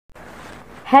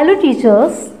Hello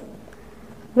teachers,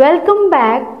 welcome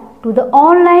back to the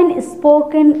online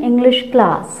spoken English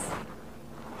class.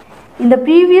 In the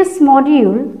previous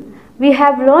module, we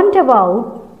have learnt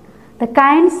about the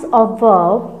kinds of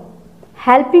verb,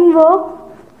 helping verb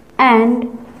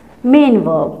and main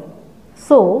verb.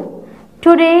 So,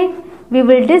 today we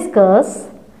will discuss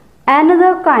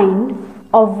another kind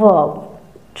of verb,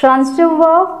 transitive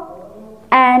verb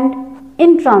and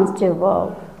intransitive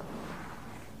verb.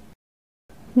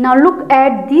 Now look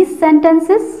at these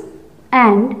sentences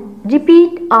and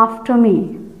repeat after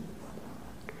me.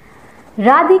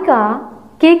 Radhika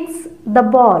kicks the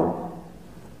ball.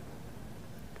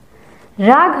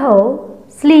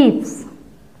 Raghav sleeps.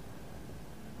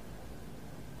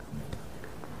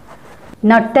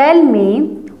 Now tell me,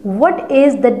 what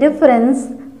is the difference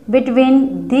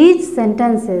between these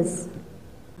sentences?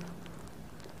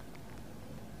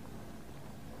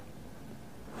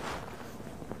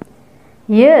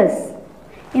 Yes,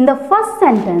 in the first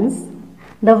sentence,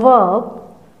 the verb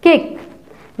kick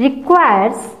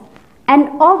requires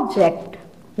an object,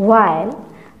 while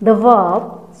the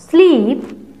verb sleep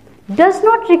does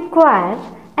not require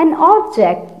an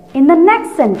object in the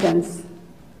next sentence.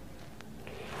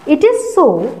 It is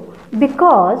so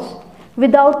because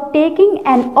without taking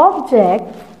an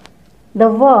object, the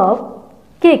verb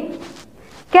kick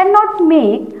cannot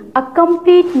make a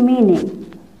complete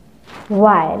meaning,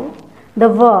 while the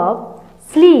verb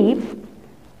sleep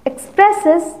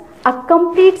expresses a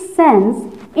complete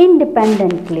sense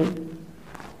independently.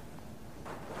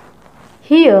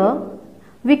 Here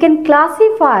we can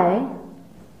classify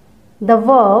the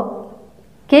verb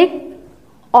kick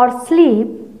or sleep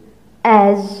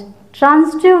as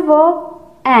transitive verb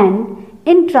and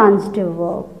intransitive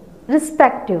verb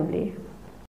respectively.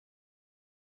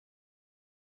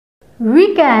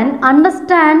 We can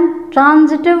understand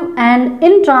transitive and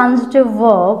intransitive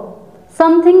verb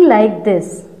something like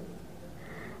this.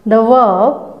 The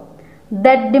verb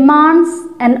that demands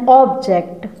an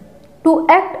object to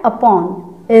act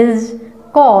upon is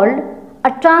called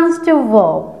a transitive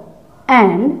verb,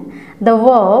 and the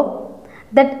verb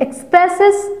that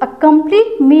expresses a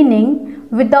complete meaning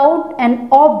without an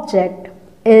object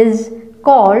is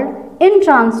called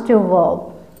intransitive verb.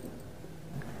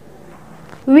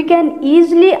 We can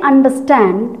easily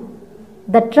understand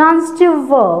the transitive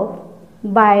verb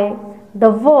by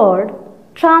the word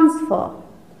transfer.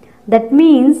 That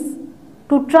means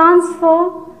to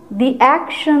transfer the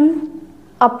action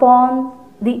upon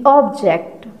the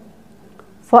object.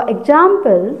 For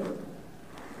example,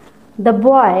 the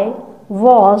boy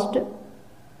washed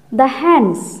the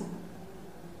hands.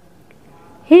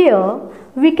 Here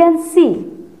we can see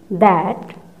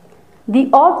that the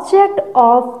object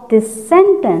of this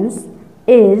sentence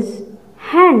is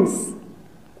hands,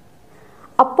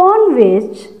 upon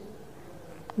which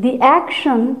the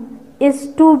action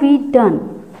is to be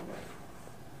done.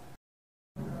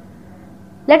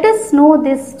 Let us know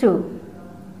this too.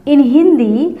 In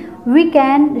Hindi, we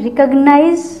can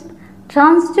recognize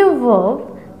transitive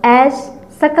verb as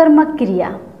sakarmak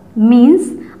kriya,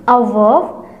 means a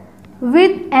verb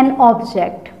with an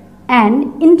object,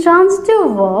 and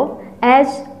intransitive verb as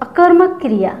akarmak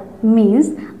kriya, means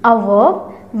a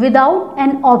verb without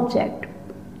an object.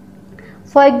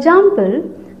 For example,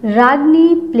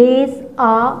 Ragini plays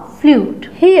a flute.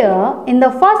 Here in the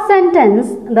first sentence,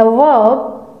 the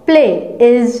verb play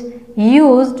is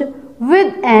used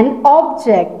with an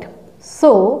object,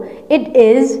 so it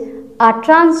is a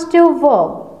transitive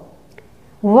verb.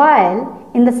 While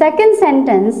in the second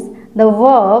sentence, the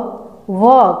verb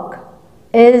work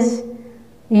is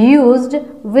used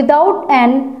without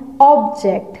an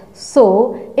object,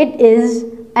 so it is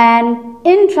an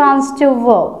intransitive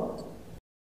verb.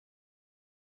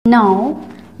 Now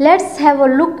let's have a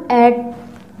look at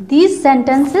these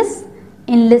sentences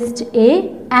in list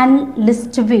A and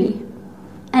list B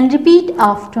and repeat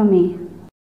after me.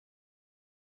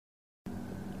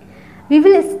 We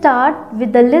will start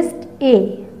with the list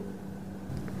A.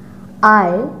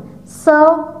 I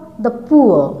serve the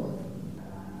poor.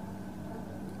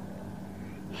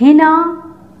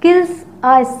 Hina kills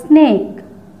a snake.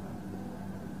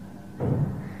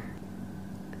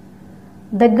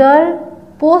 The girl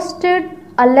posted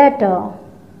a letter.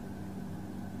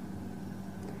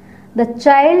 The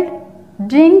child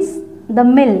drinks the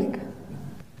milk.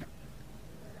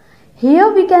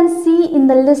 Here we can see in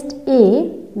the list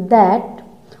A that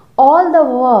all the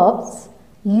verbs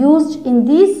used in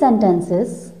these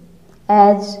sentences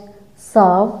as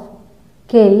serve,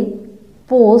 kill,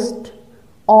 post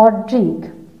or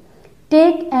drink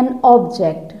take an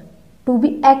object to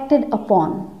be acted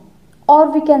upon, or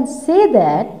we can say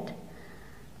that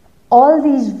all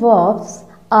these verbs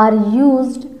are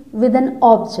used with an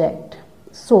object.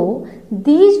 So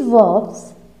these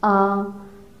verbs are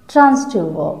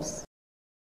transitive verbs.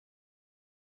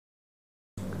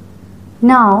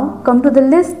 Now come to the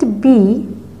list B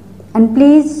and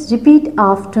please repeat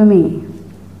after me.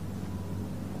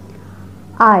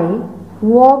 I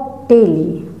walk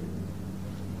daily.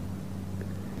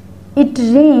 It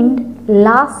rained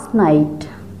last night.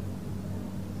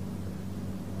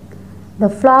 The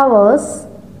flowers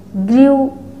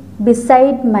grew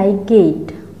beside my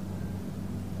gate.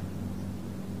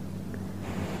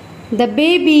 The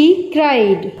baby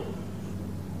cried.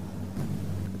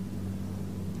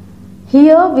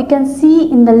 Here we can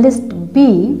see in the list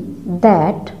B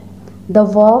that the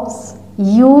verbs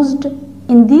used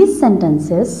in these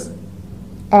sentences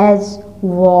as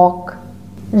walk,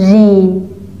 rain,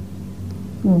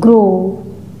 grow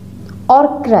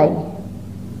or cry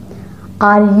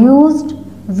are used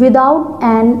without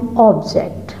an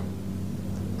object.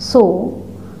 So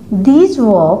these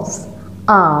verbs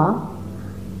are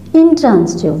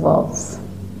intransitive verbs.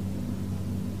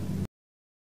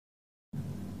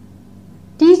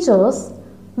 Teachers,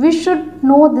 we should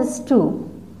know this too,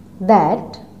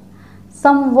 that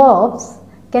some verbs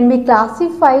can be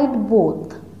classified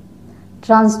both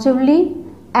transitively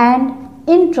and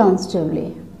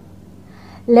intransitively.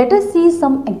 Let us see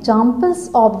some examples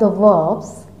of the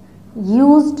verbs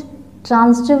used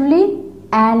transitively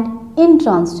and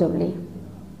intransitively.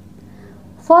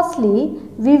 Firstly,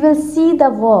 we will see the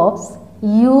verbs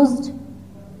used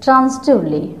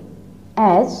transitively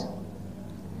as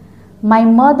my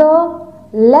mother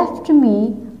left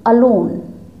me alone.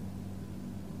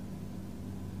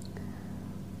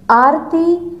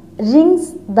 Aarti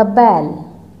rings the bell.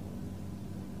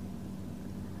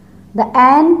 The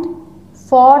ant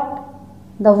fought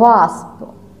the wasp.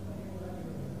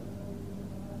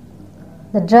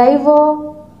 The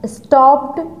driver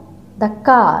stopped the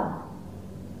car.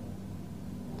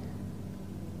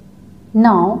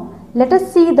 Now, let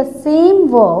us see the same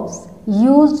verbs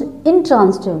used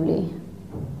intransitively.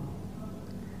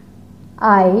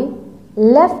 I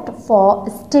left for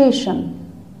station.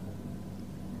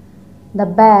 The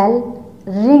bell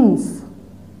rings.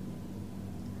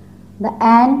 The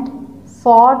ant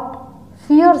fought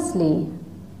fiercely.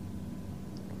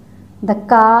 The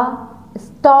car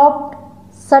stopped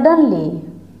suddenly.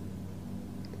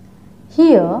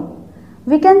 Here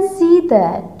we can see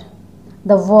that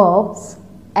the verbs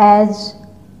as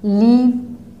leave,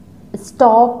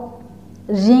 stop,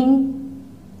 ring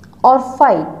or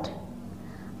fight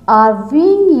are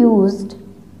being used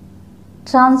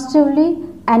transitively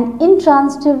and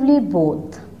intransitively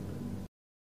both.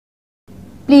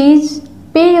 Please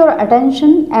pay your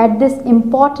attention at this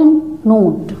important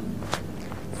note.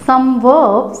 Some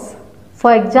verbs,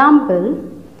 for example,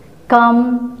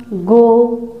 come,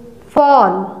 go,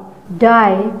 fall,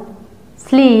 die,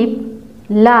 sleep,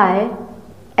 lie,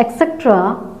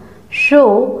 etc.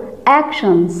 show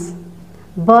actions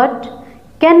but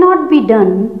cannot be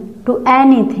done to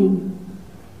anything.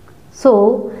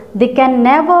 So they can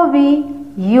never be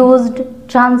used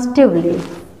transitively.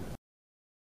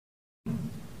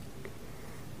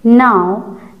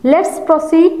 Now let's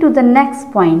proceed to the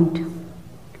next point.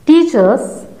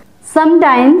 Teachers,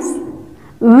 sometimes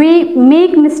we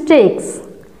make mistakes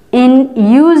in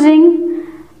using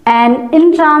an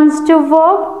intransitive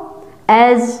verb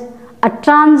as a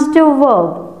transitive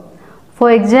verb.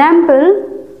 For example,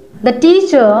 the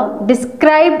teacher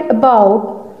described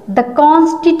about the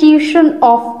Constitution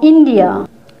of India.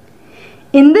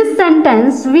 In this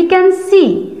sentence, we can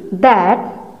see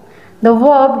that the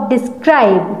verb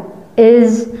describe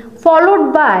is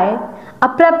followed by a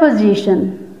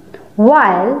preposition,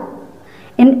 while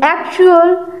in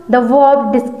actual the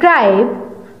verb describe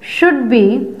should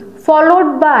be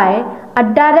followed by a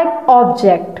direct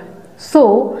object.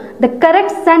 So the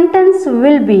correct sentence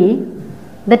will be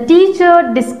the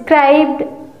teacher described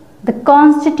the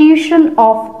Constitution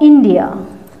of India.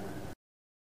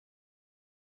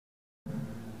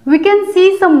 We can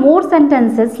see some more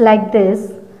sentences like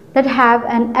this that have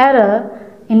an error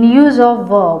in use of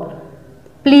verb.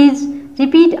 Please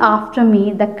repeat after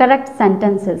me the correct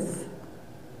sentences.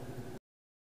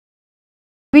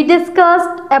 We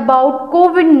discussed about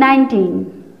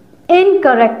COVID-19.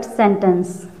 Incorrect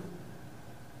sentence.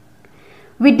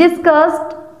 We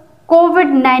discussed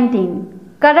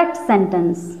COVID-19. Correct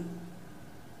sentence.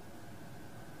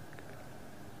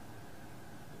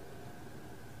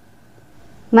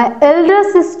 My elder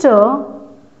sister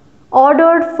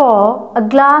ordered for a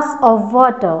glass of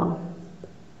water.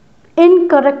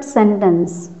 Incorrect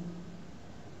sentence.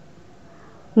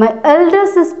 My elder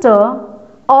sister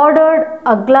ordered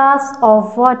a glass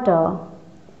of water.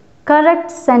 Correct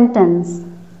sentence.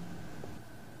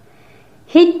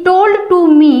 He told to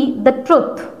me the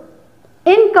truth.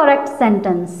 Incorrect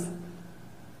sentence.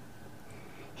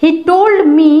 He told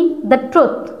me the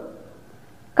truth.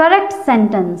 Correct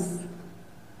sentence.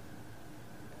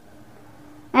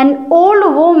 An old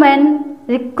woman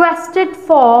requested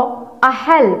for a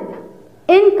help.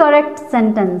 Incorrect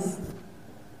sentence.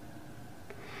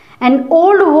 An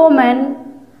old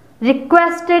woman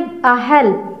requested a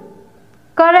help.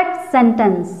 Correct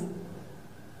sentence.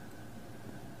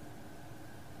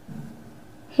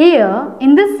 Here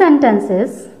in these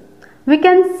sentences, we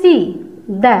can see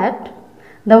that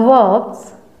the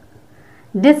verbs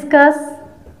discuss,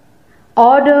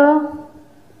 order,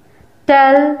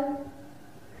 tell,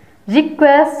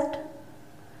 request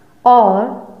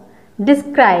or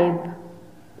describe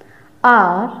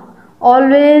are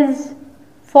always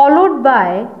followed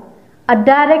by a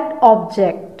direct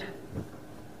object.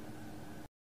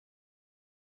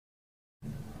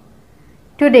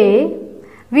 Today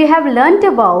we have learnt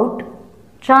about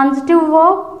transitive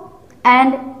verb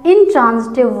and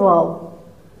intransitive verb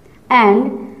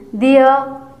and their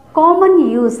common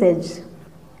usage.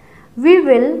 We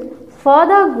will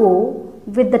further go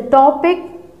with the topic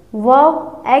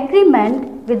verb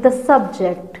agreement with the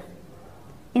subject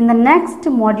in the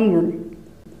next module.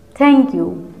 Thank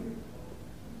you.